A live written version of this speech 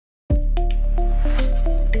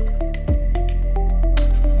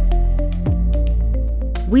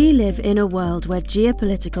We live in a world where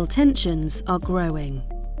geopolitical tensions are growing.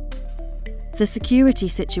 The security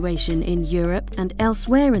situation in Europe and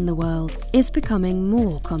elsewhere in the world is becoming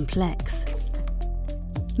more complex.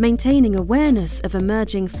 Maintaining awareness of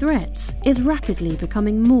emerging threats is rapidly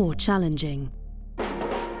becoming more challenging.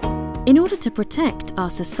 In order to protect our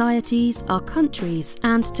societies, our countries,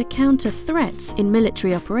 and to counter threats in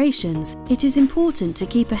military operations, it is important to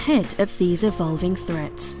keep ahead of these evolving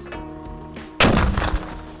threats.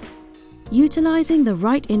 Utilizing the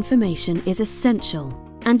right information is essential,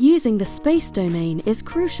 and using the space domain is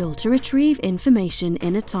crucial to retrieve information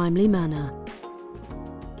in a timely manner.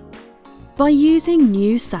 By using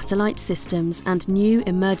new satellite systems and new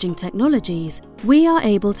emerging technologies, we are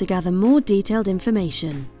able to gather more detailed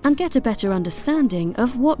information and get a better understanding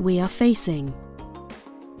of what we are facing.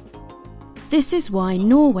 This is why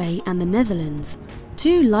Norway and the Netherlands,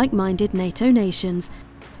 two like-minded NATO nations,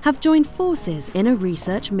 have joined forces in a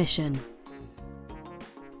research mission.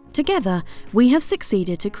 Together, we have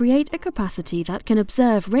succeeded to create a capacity that can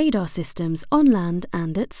observe radar systems on land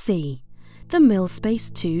and at sea, the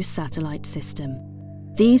MilSpace2 satellite system.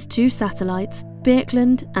 These two satellites,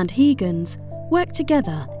 BRIK-II and Huygens, work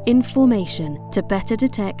together in formation to better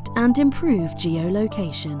detect and improve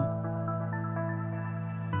geolocation.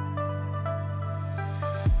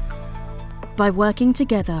 By working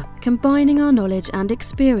together, combining our knowledge and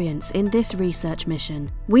experience in this research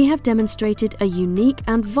mission, we have demonstrated a unique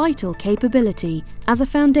and vital capability as a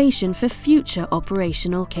foundation for future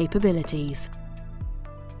operational capabilities.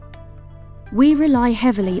 We rely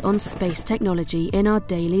heavily on space technology in our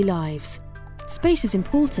daily lives. Space is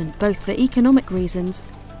important both for economic reasons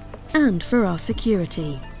and for our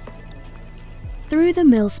security. Through the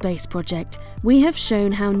MilSpace project, we have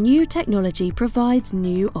shown how new technology provides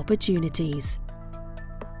new opportunities.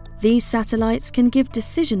 These satellites can give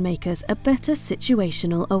decision makers a better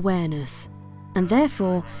situational awareness, and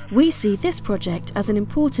therefore we see this project as an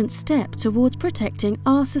important step towards protecting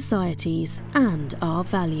our societies and our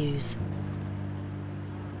values.